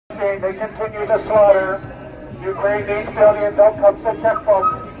They continue the slaughter. Ukraine needs billions. Outcomes the checkbook.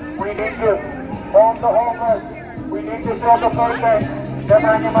 We need you. Home to homeless. We need to build a food bank. Never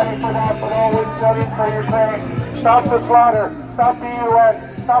any money for that, but always billions for Ukraine. Stop the slaughter. Stop the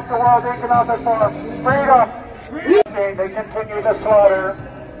UN. Stop the World Economic Forum. Freedom. They continue the slaughter.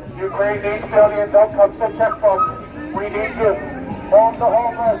 Ukraine needs billions. Outcomes the checkbook. We need you. Home to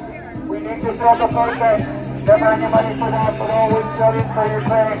homeless. We need to build a food bank. Never any money for that, but always billions for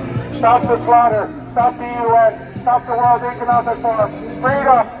Ukraine. Stop the slaughter. Stop the UN. Stop the World Economic Forum.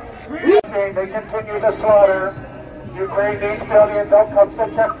 Freedom. They continue the slaughter. Ukraine needs billions. Outcomes the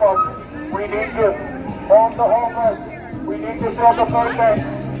checkbook. We need you. Home to homeless. We need to build a food bank.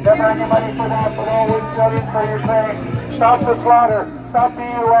 Never any money for that, but always billions for Ukraine. Stop the slaughter. Stop the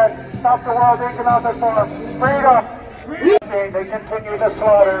UN. Stop the World Economic Forum. Freedom. They continue the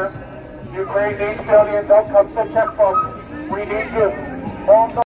slaughter. Ukraine needs billions. Outcomes the checkbook. We need you. Home to